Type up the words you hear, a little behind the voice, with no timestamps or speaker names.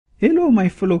Hello my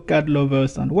fellow CAD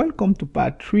lovers, and welcome to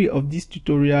part 3 of this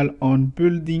tutorial on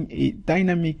building a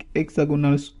dynamic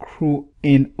hexagonal screw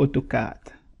in AutoCAD.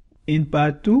 In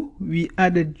part 2, we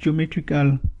added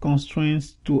geometrical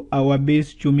constraints to our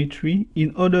base geometry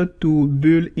in order to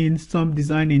build in some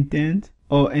design intent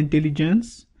or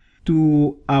intelligence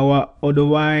to our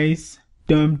otherwise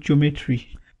dumb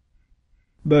geometry.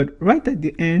 But right at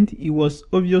the end, it was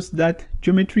obvious that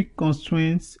geometric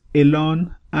constraints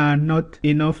alone are not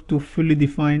enough to fully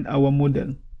define our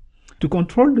model. To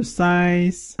control the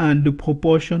size and the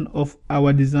proportion of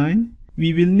our design,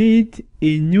 we will need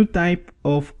a new type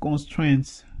of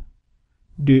constraints,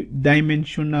 the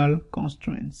dimensional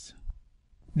constraints.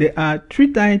 There are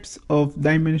 3 types of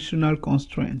dimensional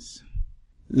constraints: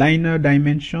 linear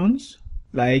dimensions,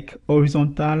 like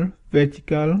horizontal,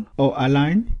 vertical, or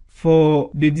aligned,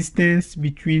 for the distance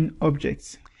between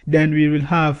objects. Then we will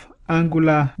have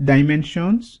angular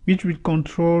dimensions, which will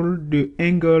control the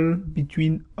angle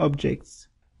between objects.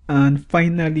 And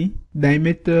finally,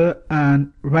 diameter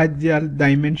and radial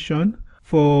dimension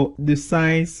for the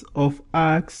size of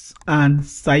arcs and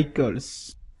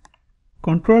cycles.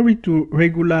 Contrary to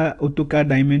regular AutoCAD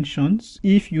dimensions,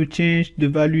 if you change the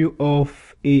value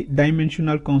of a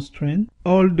dimensional constraint,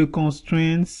 all the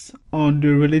constraints on the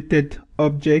related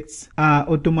objects are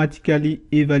automatically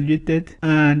evaluated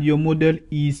and your model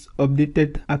is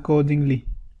updated accordingly.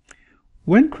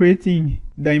 When creating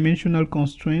dimensional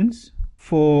constraints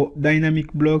for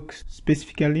dynamic blocks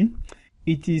specifically,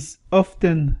 it is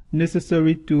often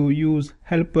necessary to use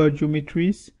helper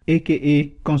geometries,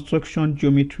 aka construction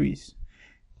geometries.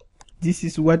 This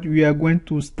is what we are going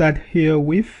to start here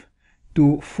with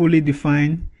to fully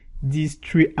define these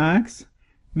 3 arcs,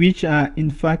 which are in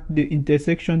fact the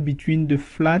intersection between the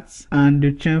flats and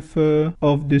the chamfer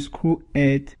of the screw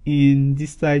head in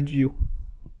this side view.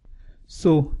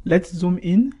 So let's zoom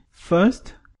in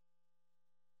first.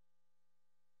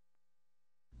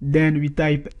 Then we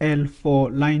type L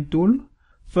for line tool.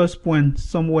 First point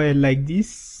somewhere like this,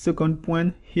 second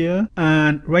point here,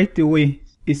 and right away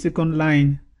a second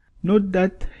line. Note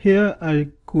that here I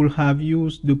could have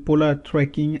used the polar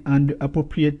tracking and the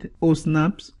appropriate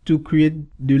osnaps to create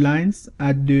the lines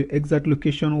at the exact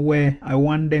location where I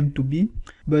want them to be.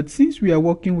 But since we are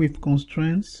working with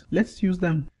constraints, let's use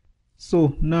them.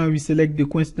 So now we select the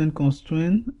coincident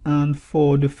constraint, and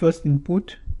for the first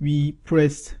input, we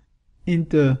press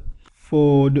Enter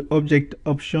for the object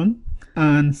option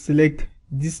and select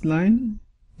this line,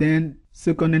 then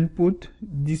second input,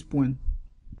 this point.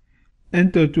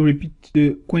 Enter to repeat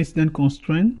the coincident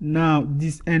constraint. Now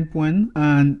this endpoint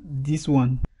and this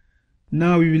one.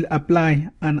 Now we will apply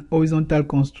an horizontal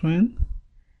constraint.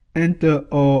 Enter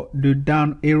or the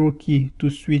down arrow key to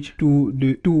switch to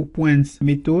the 2 points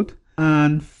method.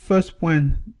 And first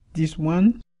point, this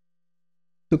one.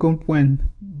 Second point,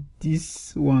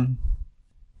 this one.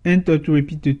 Enter to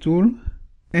repeat the tool.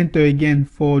 Enter again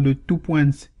for the 2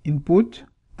 points input.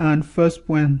 And first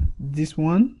point, this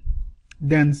one.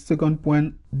 Then second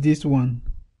point, this one.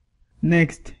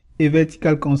 Next, a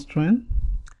vertical constraint.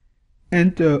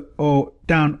 Enter or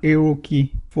down arrow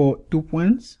key for 2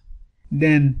 points.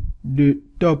 Then the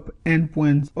top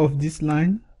endpoint of this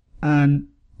line and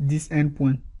this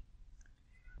endpoint.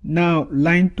 Now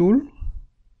line tool,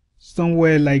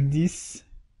 somewhere like this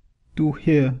to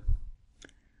here.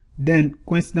 Then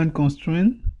coincident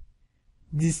constraint,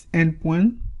 this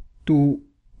endpoint to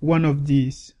one of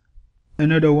these.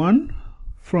 Another one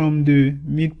from the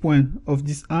midpoint of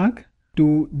this arc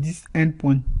to this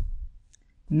endpoint.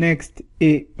 Next,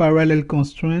 a parallel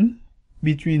constraint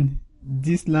between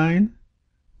this line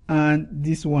and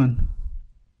this one.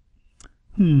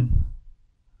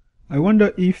 I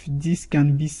wonder if this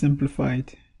can be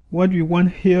simplified. What we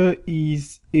want here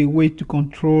is a way to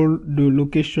control the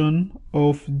location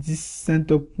of this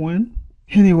center point.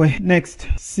 Anyway, next,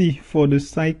 C for the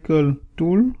cycle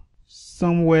tool,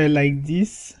 somewhere like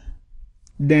this.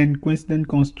 Then coincident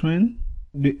constraint,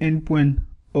 the endpoint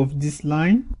of this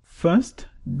line first,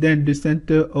 then the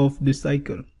center of the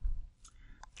cycle.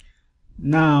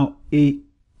 Now a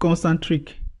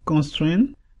concentric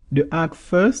constraint, the arc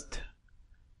first,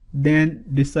 then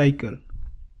the cycle.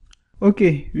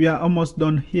 Okay, we are almost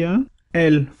done here.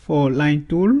 L for line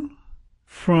tool,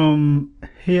 from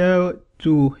here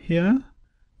to here,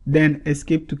 then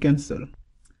escape to cancel.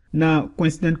 Now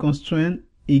coincident constraint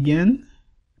again,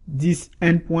 this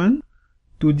endpoint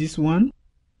to this one,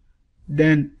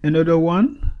 then another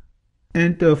one.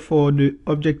 Enter for the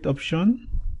object option,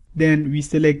 then we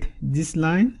select this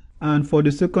line, and for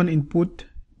the second input,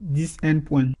 this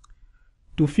endpoint.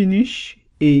 To finish,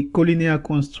 a collinear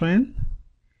constraint,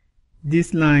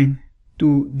 this line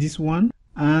to this one,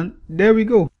 and there we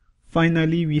go.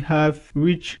 Finally, we have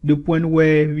reached the point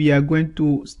where we are going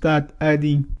to start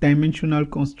adding dimensional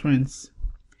constraints.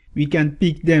 We can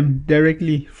pick them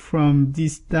directly from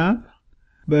this tab,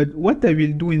 but what I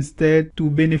will do instead to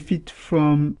benefit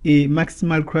from a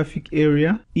maximal graphic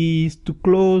area is to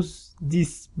close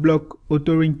this block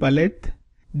authoring palette,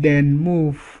 then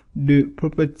move the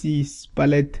properties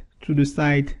palette to the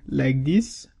side like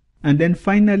this, and then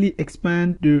finally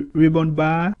expand the ribbon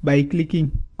bar by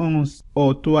clicking once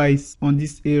or twice on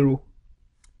this arrow.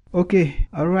 Okay,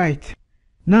 alright.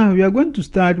 Now we are going to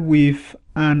start with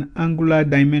an angular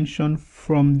dimension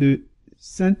from the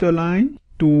center line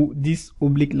to this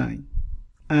oblique line,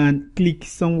 and click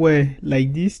somewhere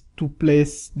like this to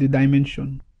place the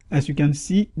dimension. As you can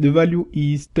see, the value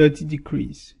is 30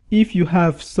 degrees. If you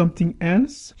have something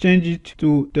else, change it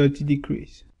to 30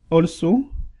 degrees. Also,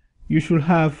 you should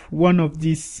have one of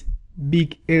these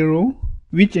big arrow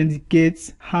which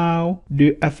indicates how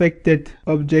the affected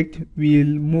object will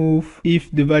move if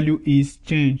the value is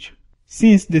changed.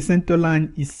 Since the center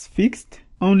line is fixed,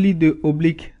 only the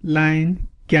oblique line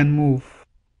can move.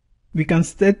 We can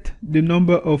set the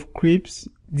number of creeps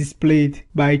displayed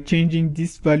by changing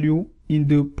this value in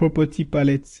the property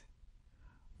palette.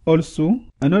 Also,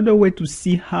 another way to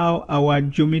see how our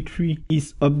geometry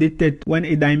is updated when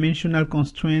a dimensional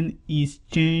constraint is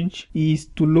changed is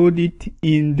to load it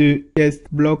in the test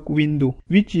block window,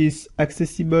 which is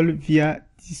accessible via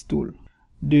this tool.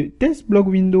 The test block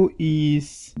window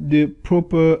is the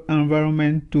proper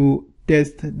environment to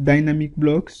test dynamic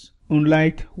blocks,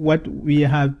 unlike what we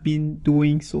have been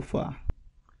doing so far.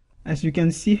 As you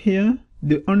can see here,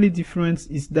 the only difference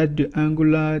is that the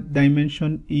angular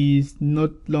dimension is not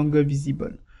longer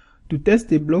visible. To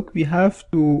test a block, we have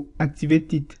to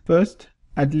activate it first,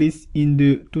 at least in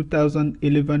the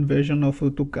 2011 version of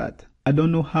AutoCAD. I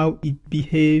don't know how it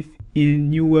behaves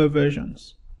in newer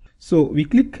versions. So we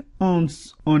click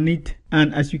once on it,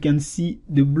 and as you can see,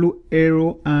 the blue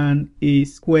arrow and a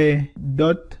square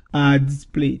dot are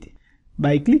displayed.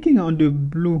 By clicking on the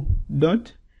blue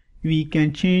dot, we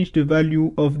can change the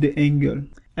value of the angle.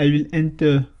 I will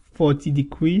enter 40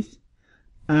 degrees,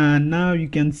 and now you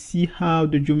can see how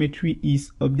the geometry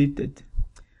is updated.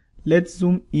 Let's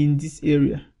zoom in this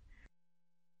area.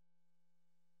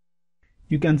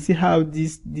 You can see how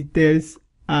these details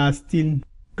are still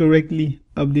correctly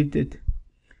updated.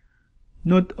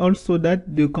 Note also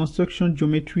that the construction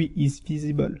geometry is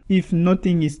visible. If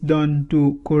nothing is done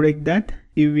to correct that,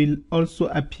 it will also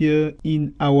appear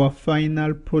in our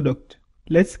final product.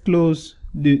 Let's close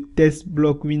the test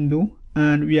block window,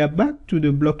 and we are back to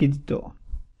the block editor.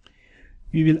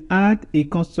 We will add a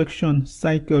construction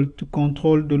cycle to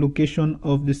control the location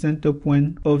of the center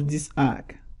point of this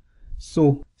arc.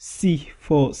 So C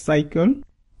for cycle,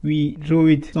 we draw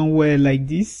it somewhere like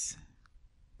this.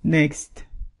 Next,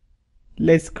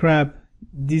 let's grab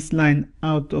this line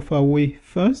out of our way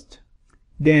first.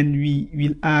 Then we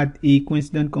will add a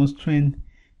coincident constraint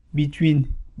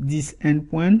between this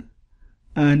endpoint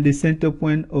and the center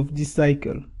point of this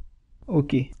cycle.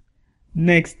 Okay.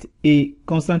 Next, a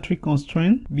concentric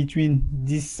constraint between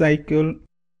this cycle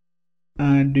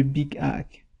and the big arc.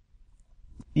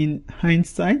 In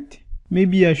hindsight,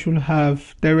 maybe I should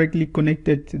have directly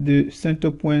connected the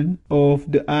center point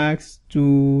of the arcs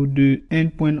to the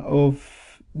endpoint of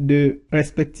the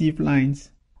respective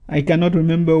lines. I cannot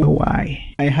remember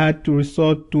why I had to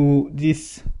resort to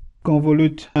this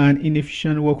convoluted and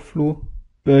inefficient workflow,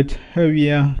 but here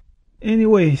we are.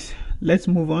 Anyways, let's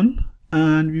move on,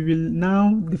 and we will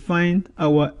now define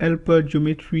our helper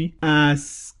geometry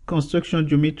as construction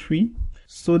geometry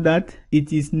so that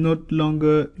it is not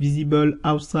longer visible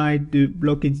outside the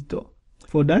block editor.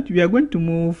 For that, we are going to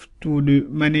move to the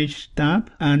Manage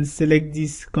tab and select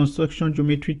this construction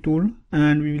geometry tool,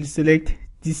 and we will select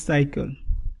this cycle,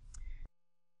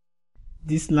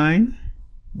 this line,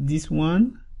 this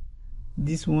one,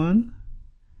 this one,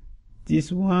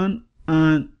 this one,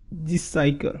 and this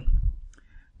cycle.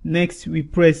 Next, we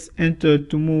press enter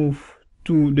to move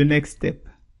to the next step.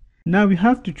 Now we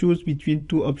have to choose between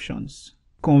two options,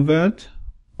 convert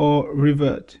or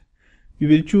revert. We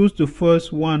will choose the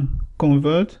first one,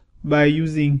 convert, by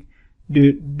using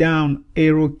the down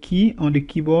arrow key on the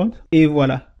keyboard, et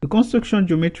voila. The construction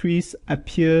geometries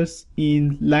appears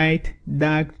in light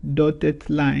dark dotted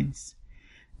lines.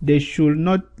 They should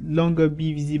not longer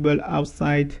be visible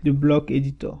outside the block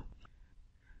editor.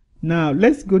 Now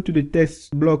let's go to the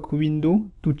test block window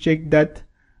to check that,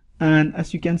 and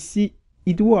as you can see,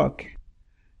 it works.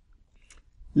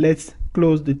 Let's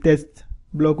close the test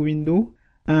block window,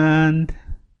 and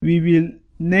we will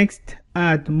next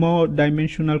add more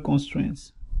dimensional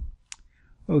constraints.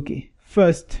 Okay,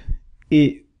 first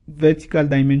a vertical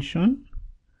dimension,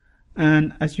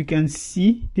 and as you can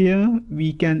see here,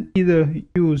 we can either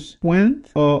use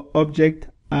point or object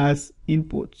as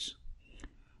inputs.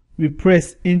 We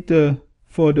press enter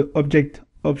for the object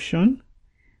option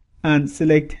and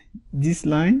select this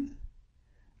line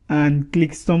and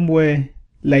click somewhere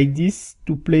like this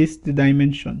to place the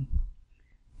dimension.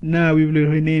 Now we will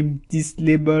rename this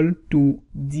label to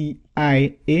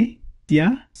DIA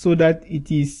so that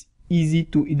it is easy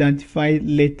to identify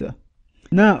later.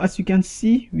 Now, as you can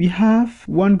see, we have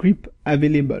one grip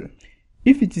available.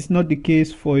 If it is not the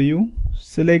case for you,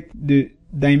 select the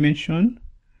dimension,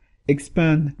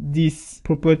 expand this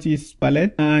properties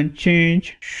palette and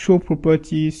change show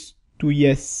properties to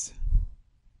yes.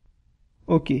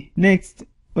 Okay, next,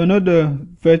 another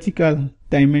vertical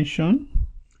dimension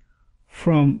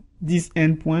from this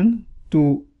endpoint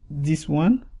to this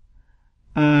one,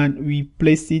 and we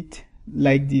place it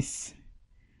like this.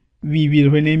 We will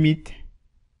rename it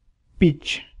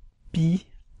pitch,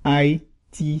 P-I-T-C-H.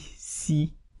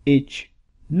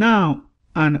 Now,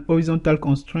 an horizontal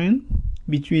constraint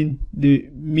between the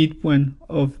midpoint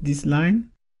of this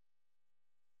line,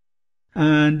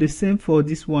 and the same for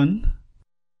this one,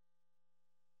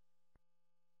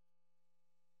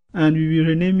 and we will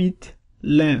rename it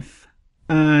length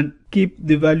and keep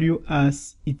the value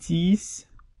as it is.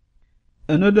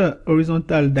 Another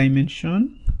horizontal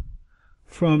dimension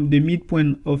from the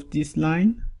midpoint of this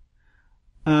line,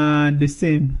 and the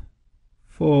same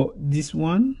for this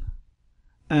one,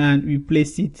 and we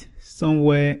place it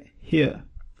somewhere here.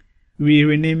 We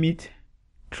rename it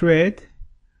thread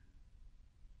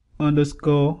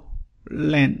underscore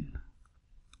length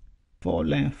for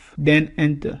length, then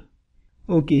enter.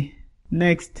 Okay,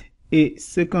 next a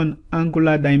second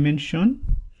angular dimension,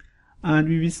 and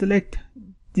we will select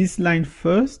this line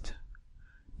first,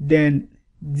 then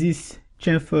this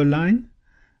chamfer line,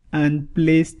 and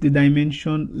place the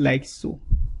dimension like so.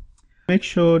 Make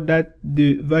sure that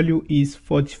the value is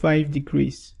 45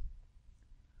 degrees.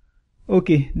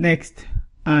 Okay, next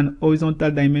an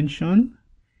horizontal dimension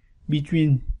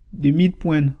between the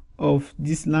midpoint of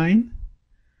this line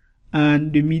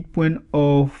and the midpoint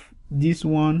of this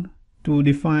one to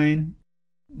define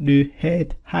the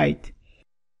head height.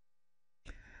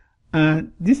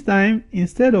 And this time,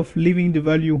 instead of leaving the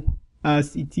value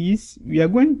as it is, we are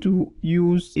going to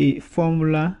use a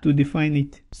formula to define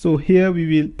it. So here we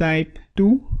will type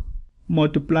 2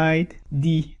 multiplied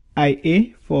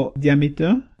DIA for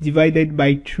diameter divided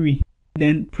by 3,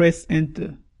 then press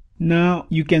enter. Now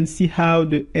you can see how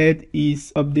the head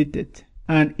is updated,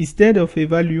 and instead of a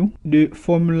value, the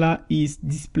formula is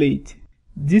displayed.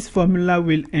 This formula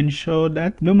will ensure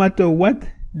that no matter what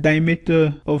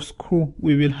diameter of screw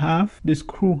we will have, the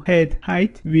screw head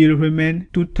height will remain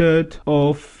 2/3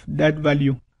 of that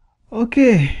value.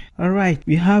 Okay, alright,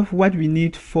 we have what we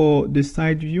need for the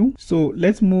side view, so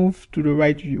let's move to the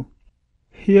right view.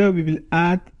 Here we will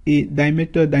add a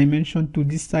diameter dimension to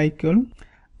this cycle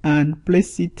and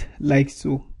place it like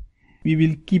so. We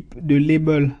will keep the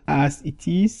label as it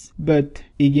is, but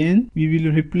again we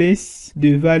will replace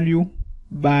the value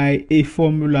by a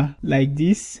formula like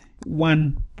this,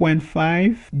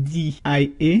 1.5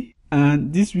 DIA,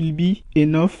 and this will be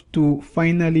enough to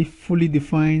finally fully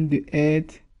define the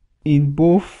head in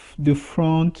both the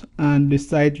front and the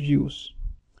side views.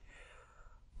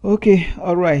 Okay,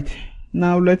 alright,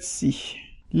 now let's see.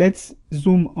 Let's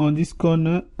zoom on this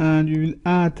corner and we will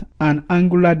add an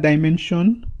angular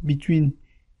dimension between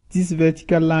this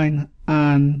vertical line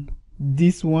and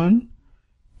this one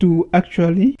to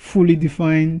actually fully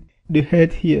define the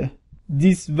head here.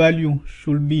 This value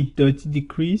should be 30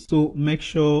 degrees, so make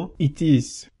sure it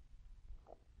is.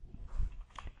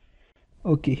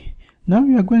 Okay, now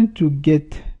we are going to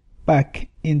get back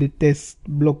in the test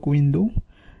block window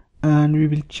and we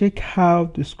will check how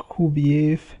the screw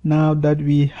behave now that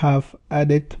we have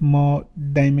added more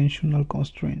dimensional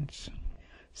constraints.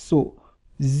 So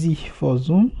Z for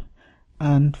zoom,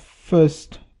 and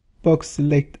first box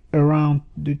select around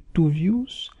the two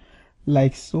views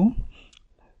like so,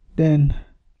 then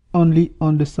only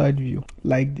on the side view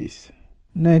like this.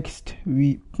 Next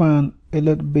we pan a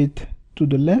little bit to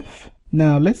the left.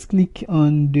 Now let's click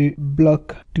on the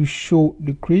block to show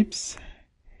the grips.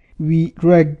 We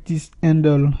drag this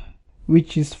handle,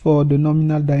 which is for the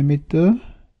nominal diameter,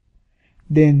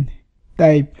 then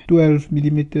type 12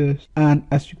 millimeters, and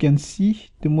as you can see,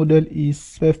 the model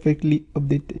is perfectly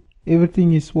updated.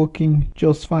 Everything is working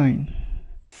just fine.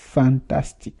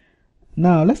 Fantastic.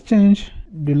 Now let's change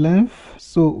the length.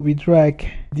 So we drag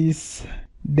this,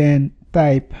 then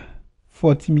type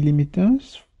 40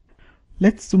 millimeters.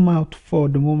 Let's zoom out for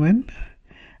the moment,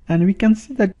 and we can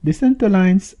see that the center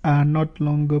lines are not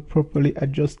longer properly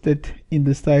adjusted in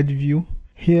the side view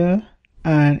here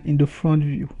and in the front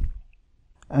view,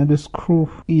 and the screw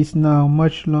is now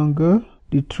much longer.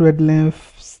 The thread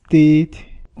length stayed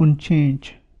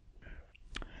unchanged.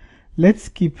 Let's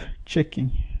keep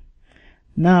checking.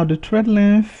 Now the thread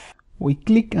length, we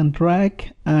click and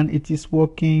drag and it is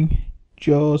working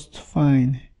just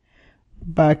fine,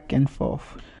 back and forth.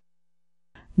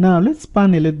 Now let's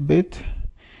pan a little bit.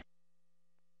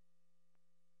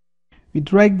 We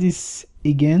drag this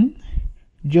again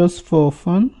just for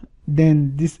fun,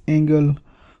 then this angle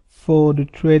for the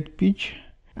thread pitch,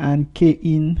 and key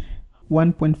in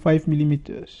 1.5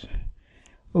 millimeters.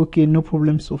 Okay, no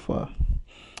problem so far.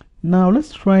 Now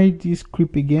let's try this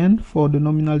creep again for the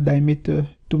nominal diameter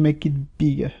to make it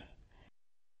bigger.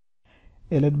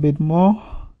 A little bit more.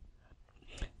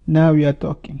 Now we are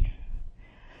talking.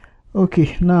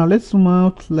 Okay, now let's zoom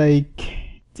out like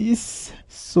this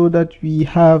so that we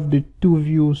have the two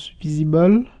views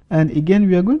visible, and again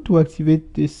we are going to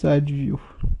activate the side view.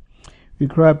 We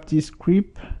grab this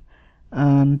creep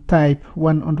and type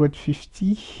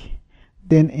 150,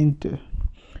 then enter.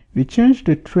 We change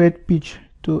the thread pitch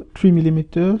to 3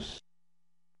 millimeters,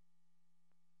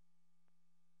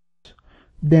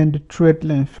 then the thread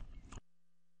length.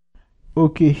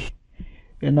 Okay,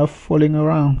 enough fooling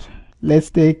around.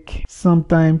 Let's take some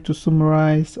time to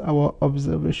summarize our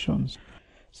observations.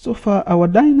 So far our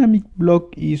dynamic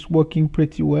block is working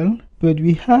pretty well, but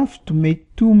we have to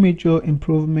make two major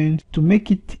improvements to make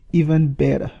it even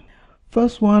better.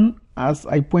 First one, as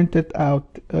I pointed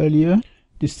out earlier,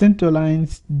 the center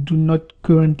lines do not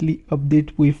currently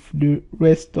update with the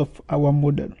rest of our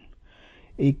model.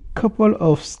 A couple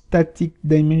of static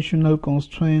dimensional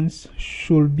constraints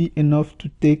should be enough to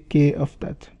take care of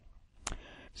that.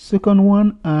 Second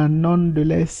one, and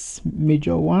nonetheless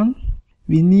major one,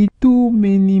 we need too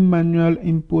many manual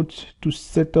inputs to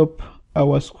set up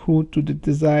our screw to the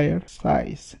desired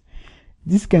size.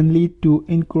 This can lead to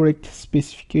incorrect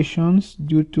specifications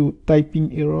due to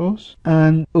typing errors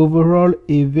and overall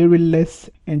a very less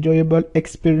enjoyable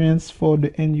experience for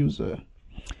the end user.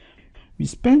 We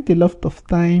spent a lot of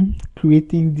time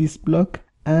creating this block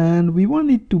and we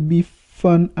want it to be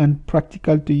fun and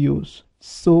practical to use.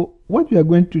 So what we are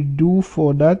going to do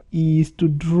for that is to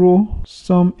draw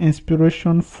some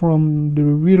inspiration from the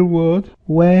real world,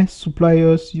 where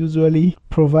suppliers usually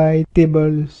provide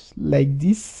tables like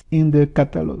this in the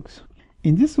catalogs.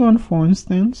 In this one, for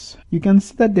instance, you can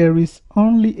see that there is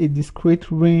only a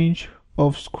discrete range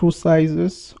of screw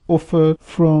sizes offered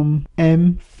from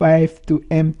M5 to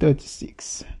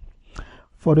M36.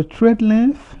 For the thread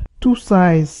length, two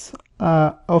sizes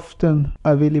are often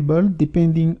available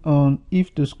depending on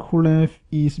if the screw length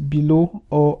is below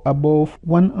or above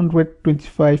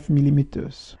 125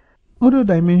 millimeters. Other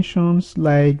dimensions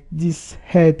like this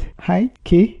head height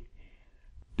K,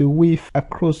 the width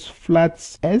across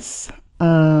flats S,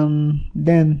 and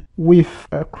then width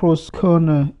across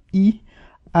corner E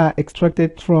are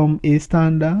extracted from a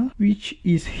standard which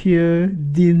is here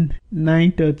DIN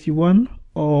 931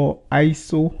 or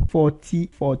ISO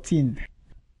 4014.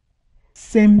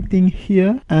 Same thing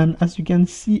here, and as you can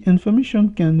see,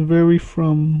 information can vary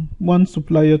from one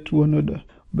supplier to another.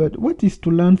 But what is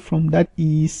to learn from that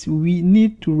is we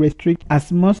need to restrict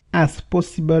as much as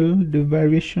possible the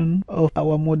variation of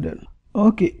our model.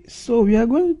 Okay, so we are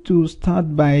going to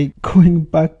start by going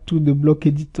back to the block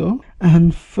editor,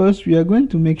 and first we are going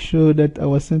to make sure that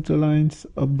our center lines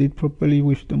update properly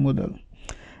with the model.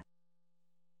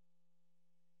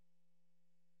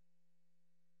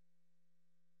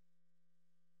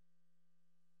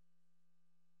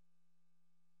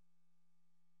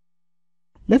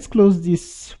 Let's close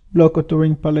this block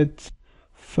authoring palette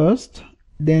first,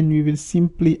 then we will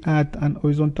simply add an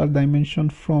horizontal dimension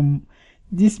from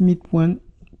this midpoint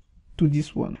to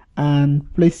this one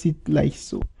and place it like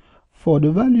so. For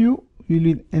the value, we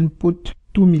will input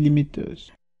 2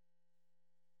 millimeters.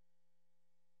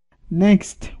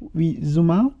 Next, we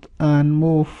zoom out and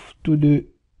move to the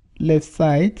left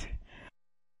side.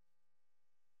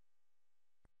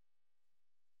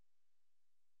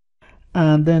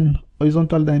 And then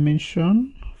horizontal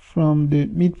dimension from the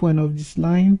midpoint of this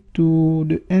line to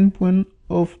the end point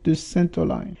of the center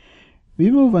line. We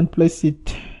move and place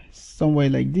it somewhere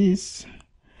like this,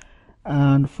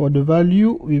 and for the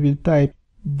value we will type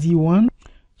D1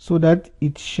 so that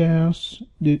it shares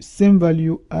the same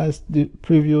value as the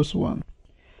previous one.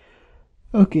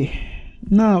 Okay,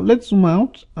 now let's zoom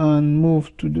out and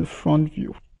move to the front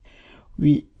view.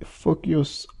 We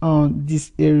focus on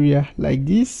this area like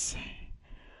this.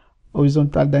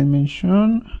 horizontal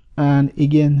dimension, and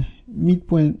again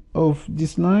midpoint of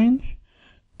this line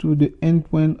to the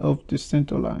endpoint of the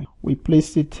center line. We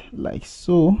place it like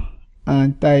so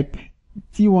and type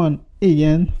T1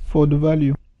 again for the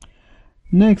value.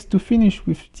 Next, to finish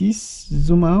with this,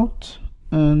 zoom out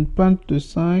and pan to the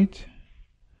side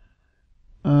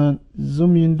and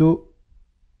zoom window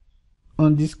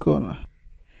on this corner.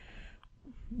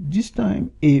 This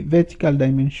time a vertical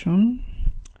dimension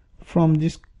from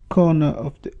this corner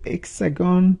of the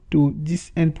hexagon to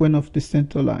this endpoint of the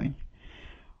center line.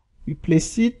 We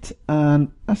place it,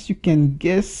 and as you can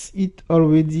guess it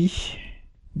already,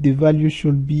 the value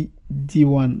should be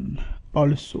D1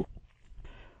 also.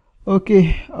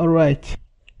 Okay, alright.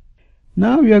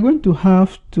 Now we are going to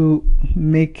have to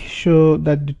make sure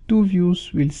that the two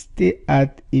views will stay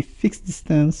at a fixed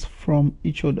distance from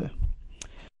each other.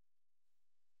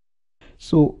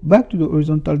 So back to the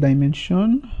horizontal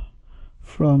dimension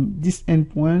from this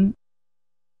endpoint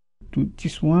to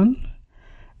this one,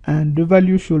 and the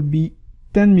value should be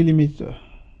 10 millimeter.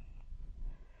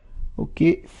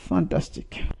 Okay,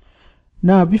 fantastic.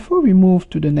 Now before we move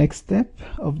to the next step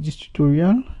of this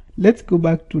tutorial, let's go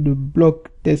back to the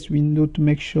block test window to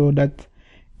make sure that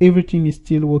everything is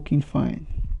still working fine.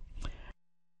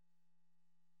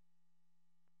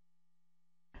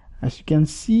 As you can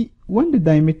see, when the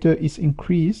diameter is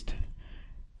increased,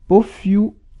 both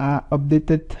views are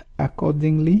updated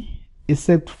accordingly,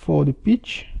 except for the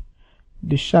pitch,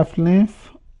 the shaft length,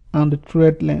 and the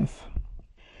thread length.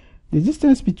 The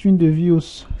distance between the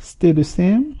views stay the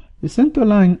same. The center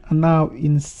line are now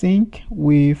in sync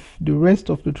with the rest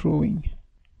of the drawing,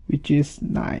 which is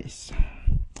nice.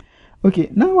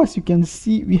 Okay, now as you can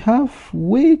see, we have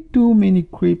way too many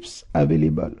creeps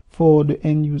available for the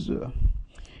end user.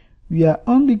 We are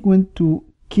only going to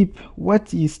keep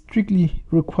what is strictly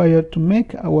required to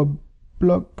make our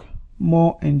block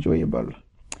more enjoyable.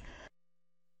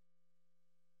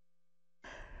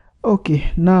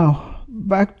 Okay, now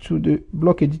back to the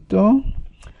block editor,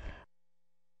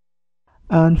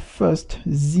 and first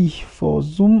Z for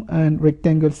zoom and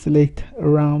rectangle select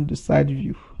around the side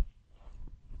view.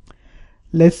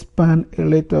 Let's pan a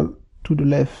little to the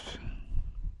left.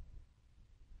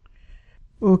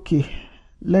 Okay,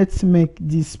 let's make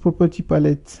this property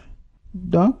palette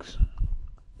dark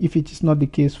if it is not the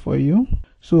case for you.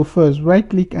 So first right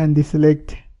click and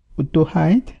deselect auto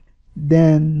hide,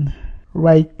 then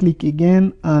right click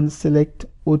again and select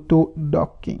auto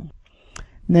docking.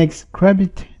 Next, grab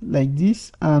it like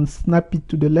this and snap it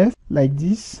to the left like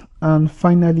this, and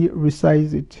finally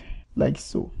resize it like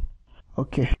so.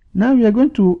 Okay, now we are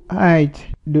going to hide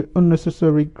the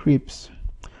unnecessary creeps.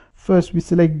 First we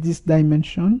select this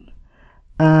dimension,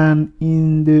 and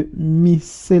in the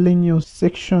miscellaneous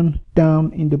section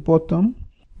down in the bottom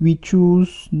we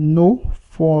choose no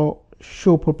for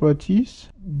show properties,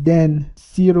 then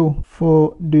 0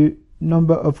 for the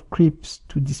number of creeps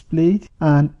to display,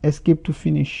 and escape to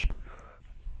finish.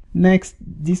 Next,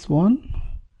 this one,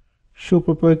 show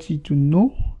property to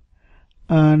no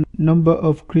and number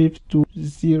of creeps to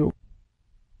 0.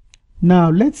 Now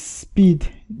let's speed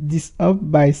this up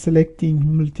by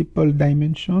selecting multiple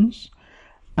dimensions,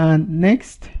 and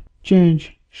next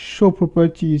change show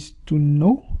properties to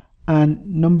no and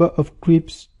number of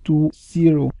creeps to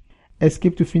 0.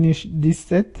 Escape to finish this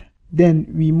set. Then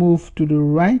we move to the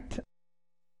right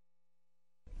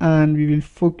and we will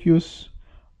focus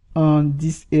on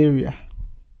this area.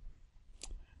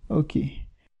 Okay,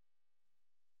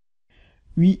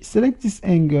 we select this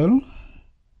angle,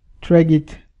 drag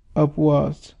it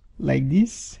upwards like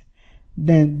this,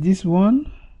 then this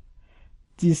one,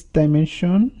 this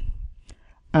dimension,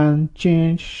 and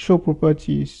change show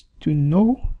properties to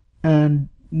no and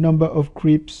number of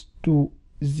creeps to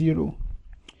 0.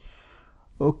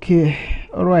 Okay,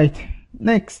 all right,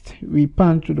 next we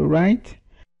pan to the right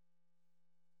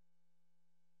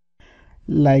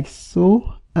like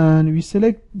so, and we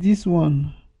select this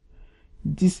one,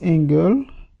 this angle,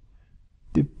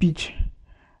 the pitch,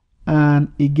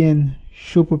 and again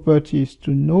show properties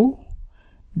to no,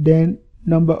 then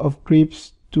number of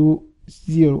creeps to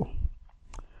 0.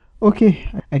 Okay,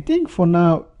 I think for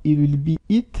now it will be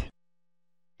it,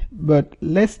 but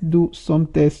let's do some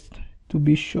tests to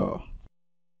be sure.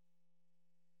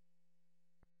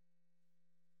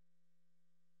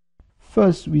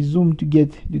 First we zoom to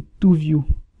get the two view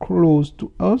close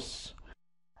to us,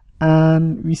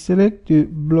 and we select the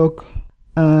block,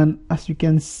 and as you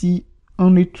can see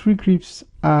only 3 creeps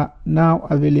are now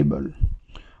available.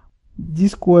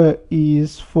 This square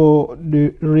is for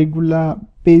the regular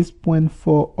base point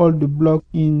for all the blocks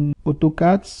in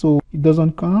AutoCAD, so it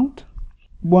doesn't count.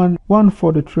 one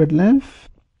for the thread length,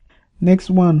 next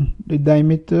one the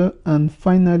diameter, and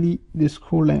finally the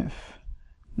screw length.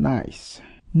 Nice.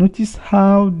 Notice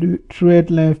how the thread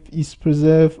length is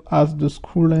preserved as the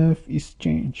screw length is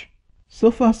changed. So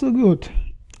far so good.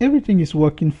 Everything is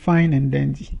working fine and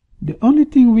dandy. The only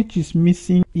thing which is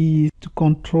missing is to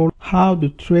control how the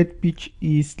thread pitch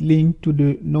is linked to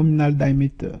the nominal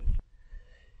diameter.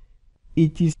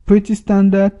 It is pretty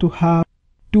standard to have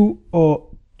 2 or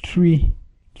 3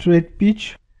 thread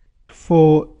pitch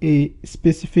for a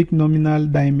specific nominal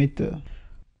diameter.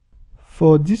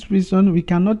 For this reason, we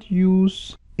cannot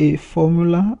use a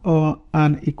formula or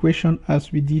an equation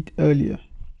as we did earlier.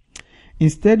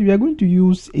 Instead, we are going to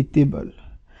use a table,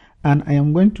 and I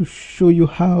am going to show you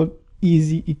how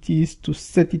easy it is to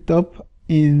set it up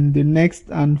in the next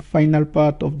and final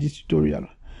part of this tutorial.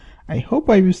 I hope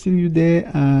I will see you there,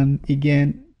 and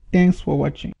again, thanks for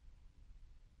watching.